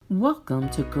Welcome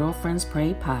to Girlfriends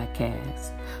Pray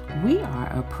Podcast. We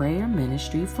are a prayer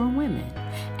ministry for women,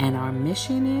 and our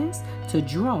mission is to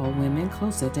draw women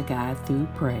closer to God through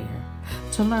prayer.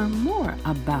 To learn more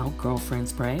about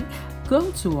Girlfriends Pray,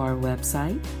 go to our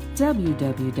website,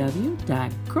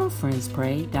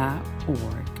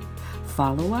 www.girlfriendspray.org.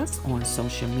 Follow us on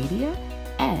social media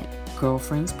at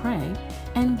Girlfriends Pray,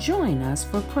 and join us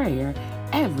for prayer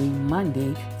every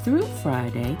Monday through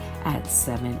Friday at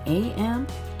 7 a.m.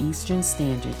 Eastern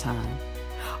Standard Time.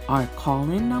 Our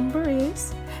call-in number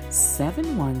is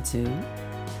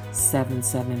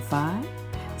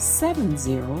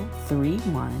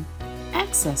 712-775-7031,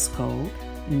 access code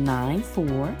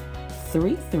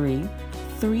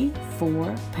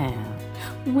 943334#.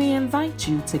 We invite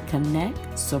you to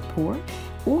connect, support,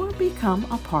 or become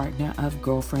a partner of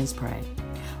Girlfriends Pray.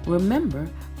 Remember,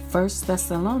 1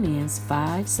 Thessalonians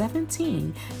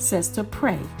 5:17 says to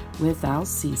pray without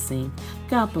ceasing.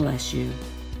 God bless you.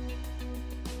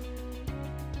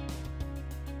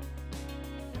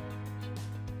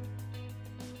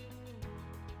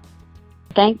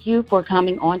 Thank you for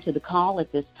coming on to the call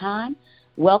at this time.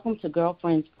 Welcome to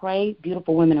Girlfriends Pray,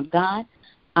 Beautiful Women of God.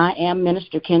 I am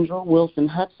Minister Kendra Wilson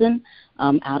Hudson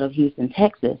out of Houston,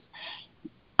 Texas.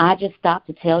 I just stopped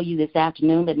to tell you this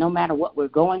afternoon that no matter what we're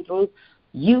going through,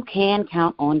 you can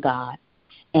count on God.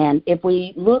 And if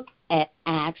we look at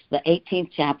Acts, the 18th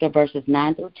chapter, verses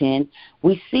 9 through 10,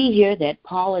 we see here that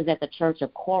Paul is at the church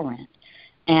of Corinth.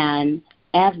 And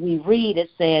as we read, it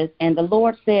says, "And the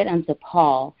Lord said unto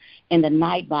Paul in the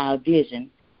night by a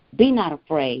vision, Be not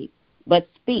afraid, but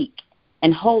speak,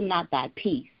 and hold not thy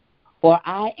peace, for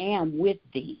I am with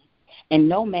thee, and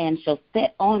no man shall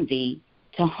set on thee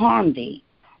to harm thee,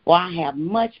 for I have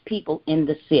much people in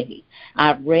the city."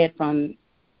 I've read from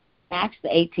Acts, the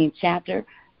 18th chapter,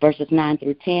 verses 9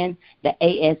 through 10, the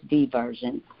ASV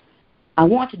version. I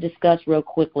want to discuss real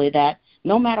quickly that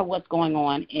no matter what's going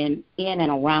on in and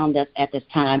around us at this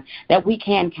time, that we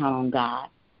can count on God.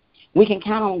 We can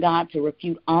count on God to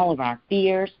refute all of our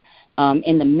fears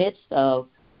in the midst of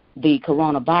the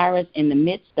coronavirus, in the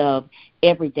midst of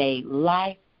everyday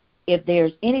life. If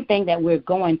there's anything that we're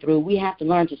going through, we have to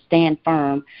learn to stand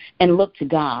firm and look to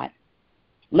God.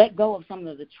 Let go of some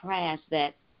of the trash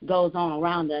that goes on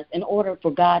around us in order for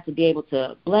God to be able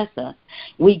to bless us.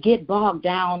 We get bogged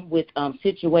down with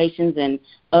situations and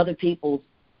other people's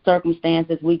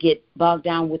circumstances. We get bogged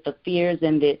down with the fears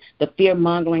and the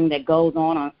fear-mongering that goes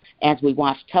on as we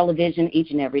watch television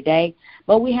each and every day.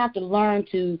 But we have to learn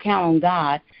to count on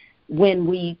God when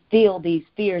we feel these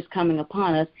fears coming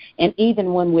upon us, and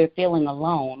even when we're feeling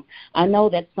alone. I know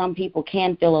that some people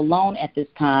can feel alone at this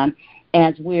time,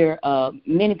 as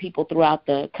many people throughout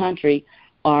the country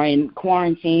are in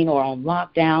quarantine or on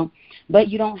lockdown, but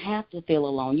you don't have to feel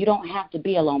alone. You don't have to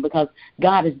be alone, because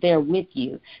God is there with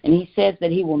you, and he says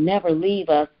that he will never leave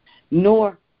us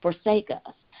nor forsake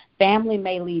us. Family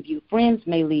may leave you, friends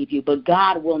may leave you, but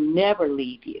God will never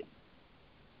leave you.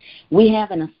 We have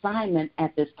an assignment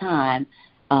at this time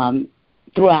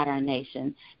throughout our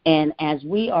nation, and as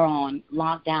we are on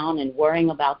lockdown and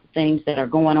worrying about the things that are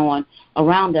going on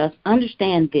around us,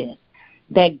 understand this,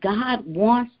 that God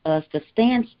wants us to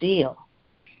stand still,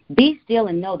 be still,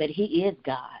 and know that he is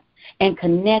God, and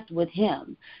connect with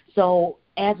him. So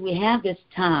as we have this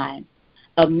time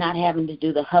of not having to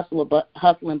do the hustle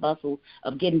and bustle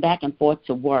of getting back and forth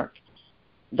to work,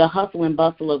 the hustle and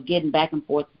bustle of getting back and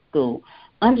forth to school,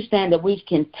 understand that we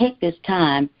can take this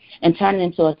time and turn it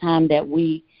into a time that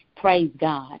we praise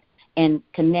God and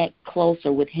connect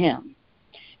closer with him.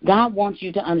 God wants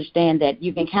you to understand that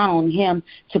you can count on him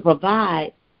to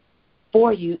provide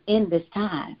for you in this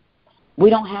time.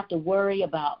 We don't have to worry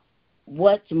about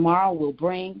what tomorrow will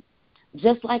bring.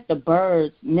 Just like the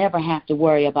birds never have to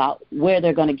worry about where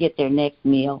they're going to get their next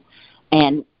meal,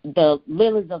 and the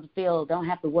lilies of the field don't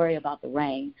have to worry about the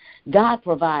rain. God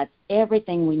provides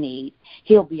everything we need.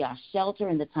 He'll be our shelter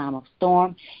in the time of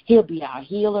storm. He'll be our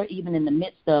healer even in the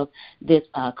midst of this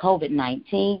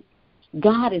COVID-19.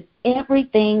 God is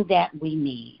everything that we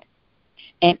need.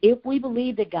 And if we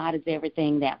believe that God is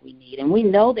everything that we need, and we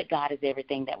know that God is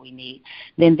everything that we need,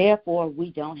 then therefore we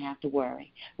don't have to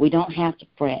worry. We don't have to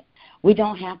fret. We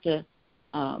don't have to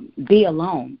be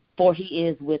alone, for he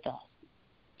is with us.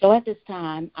 So at this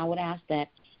time, I would ask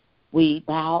that we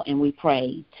bow and we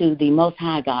pray to the Most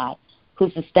High God, who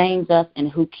sustains us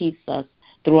and who keeps us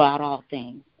throughout all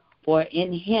things. For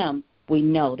in him we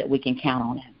know that we can count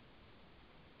on him.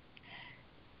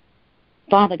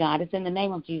 Father God, it's in the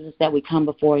name of Jesus that we come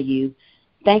before you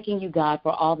Thanking you, God,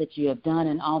 for all that you have done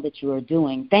and all that you are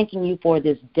doing. Thanking you for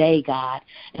this day, God,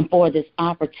 and for this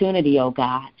opportunity, oh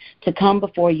God, to come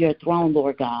before your throne,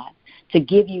 Lord God, to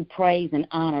give you praise and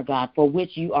honor, God, for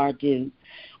which you are due.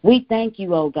 We thank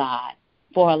you, oh God,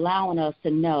 for allowing us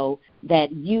to know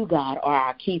that you, God, are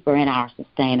our keeper and our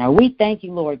sustainer. We thank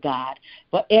you, Lord God,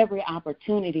 for every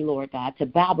opportunity, Lord God, to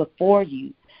bow before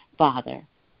you, Father,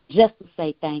 just to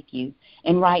say thank you.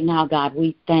 And right now, God,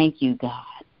 we thank you, God.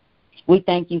 We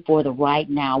thank you for the right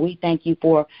now. We thank you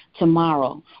for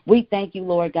tomorrow. We thank you,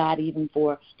 Lord God, even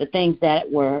for the things that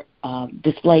were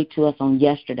displayed to us on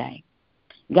yesterday.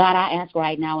 God, I ask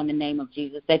right now in the name of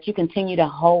Jesus that you continue to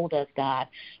hold us, God.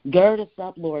 Gird us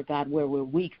up, Lord God, where we're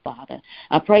weak, Father.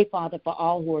 I pray, Father, for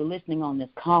all who are listening on this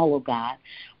call, oh God.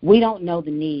 We don't know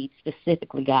the need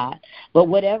specifically, God, but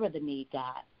whatever the need,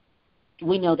 God,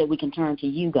 we know that we can turn to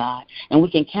you, God, and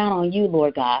we can count on you,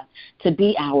 Lord God, to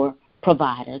be our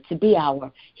provider, to be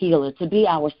our healer, to be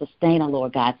our sustainer,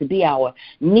 Lord God, to be our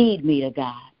need meter,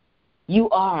 God. You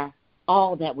are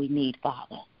all that we need,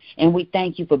 Father, and we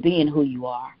thank you for being who you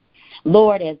are.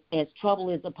 Lord, as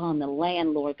trouble is upon the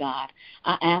land, Lord God,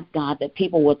 I ask, God, that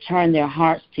people will turn their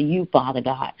hearts to you, Father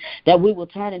God, that we will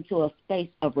turn into a space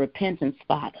of repentance,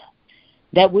 Father,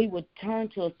 that we would turn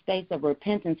to a space of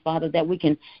repentance, Father, that we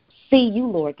can see you,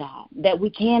 Lord God, that we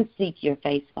can seek your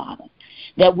face, Father,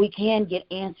 that we can get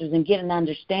answers and get an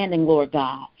understanding, Lord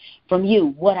God, from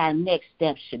you what our next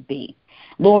steps should be.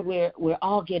 Lord, we're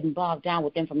all getting bogged down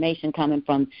with information coming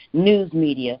from news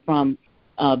media, from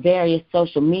various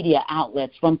social media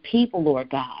outlets, from people, Lord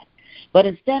God. But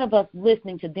instead of us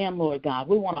listening to them, Lord God,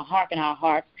 we want to hearken our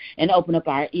hearts and open up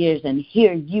our ears and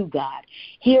hear you, God.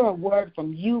 Hear a word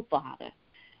from you, Father,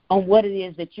 on what it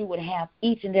is that you would have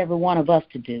each and every one of us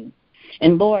to do.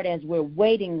 And, Lord, as we're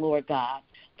waiting, Lord God,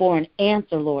 for an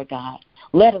answer, Lord God,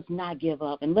 let us not give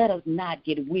up and let us not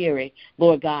get weary,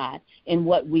 Lord God, in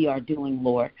what we are doing,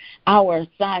 Lord. Our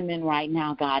assignment right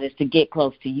now, God, is to get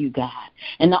close to you, God.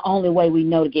 And the only way we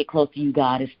know to get close to you,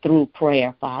 God, is through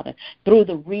prayer, Father, through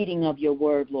the reading of your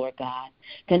word, Lord God.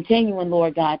 Continuing,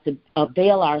 Lord God, to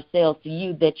avail ourselves to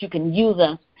you that you can use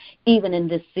us even in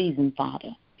this season, Father.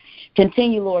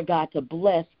 Continue, Lord God, to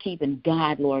bless, keep, and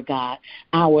guide, Lord God,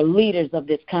 our leaders of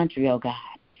this country, oh God,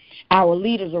 our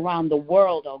leaders around the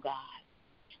world, oh God.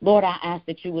 Lord, I ask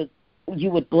that you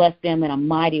would bless them in a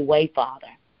mighty way, Father.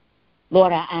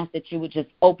 Lord, I ask that you would just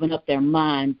open up their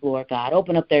minds, Lord God,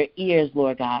 open up their ears,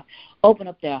 Lord God, open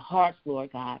up their hearts,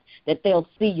 Lord God, that they'll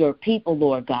see your people,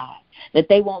 Lord God, that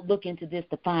they won't look into this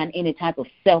to find any type of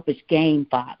selfish gain,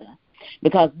 Father.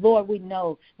 Because, Lord, we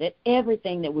know that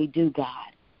everything that we do, God,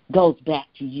 goes back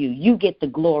to you. You get the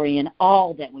glory in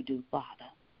all that we do, Father.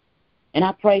 And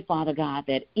I pray, Father God,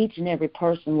 that each and every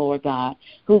person, Lord God,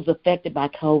 who's affected by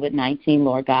COVID-19,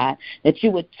 Lord God, that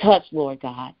you would touch, Lord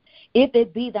God. If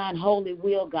it be thine holy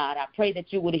will, God, I pray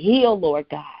that you would heal, Lord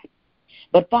God.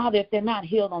 But, Father, if they're not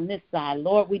healed on this side,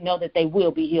 Lord, we know that they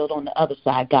will be healed on the other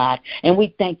side, God. And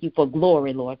we thank you for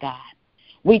glory, Lord God.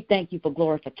 We thank you for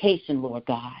glorification, Lord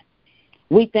God.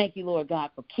 We thank you, Lord God,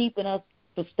 for keeping us,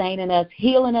 sustaining us,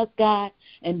 healing us, God,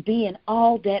 and being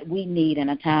all that we need in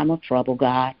a time of trouble,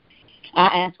 God. I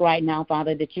ask right now,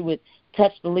 Father, that you would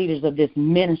touch the leaders of this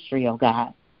ministry, oh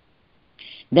God,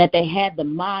 that they had the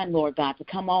mind, Lord God, to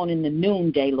come on in the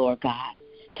noonday, Lord God,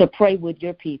 to pray with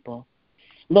your people.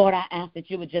 Lord, I ask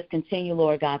that you would just continue,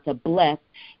 Lord God, to bless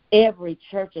every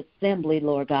church assembly,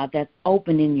 Lord God, that's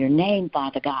open in your name,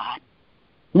 Father God.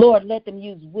 Lord, let them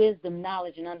use wisdom,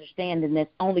 knowledge, and understanding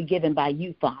that's only given by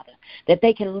you, Father, that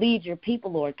they can lead your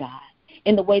people, Lord God,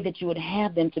 in the way that you would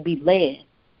have them to be led.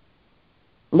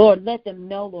 Lord, let them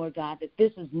know, Lord God, that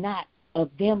this is not of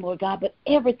them, Lord God, but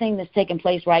everything that's taking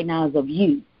place right now is of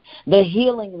you. The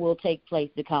healing will take place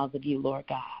because of you, Lord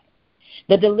God.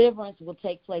 The deliverance will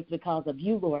take place because of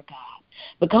you, Lord God.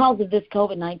 Because of this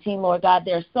COVID-19, Lord God,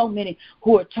 there are so many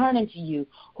who are turning to you,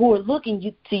 who are looking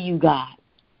to you, God,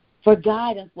 for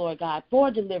guidance, Lord God,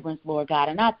 for deliverance, Lord God.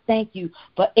 And I thank you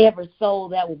for every soul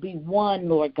that will be won,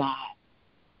 Lord God,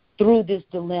 through this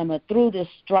dilemma, through this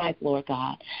strife, Lord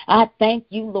God. I thank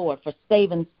you, Lord, for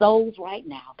saving souls right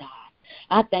now, God.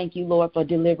 I thank you, Lord, for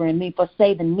delivering me, for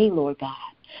saving me, Lord God,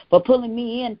 for pulling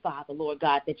me in, Father, Lord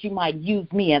God, that you might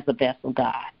use me as a vessel,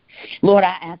 God. Lord,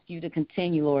 I ask you to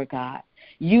continue, Lord God,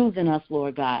 using us,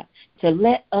 Lord God, to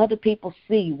let other people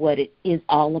see what it is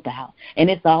all about. And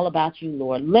it's all about you,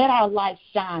 Lord. Let our light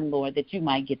shine, Lord, that you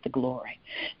might get the glory.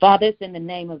 Father, it's in the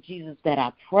name of Jesus that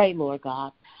I pray, Lord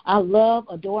God. I love,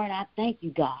 adore, and I thank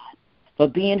you, God, for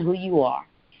being who you are.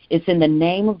 It's in the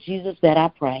name of Jesus that I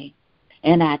pray.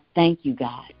 And I thank you,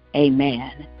 God.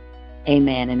 Amen.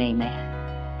 Amen and amen.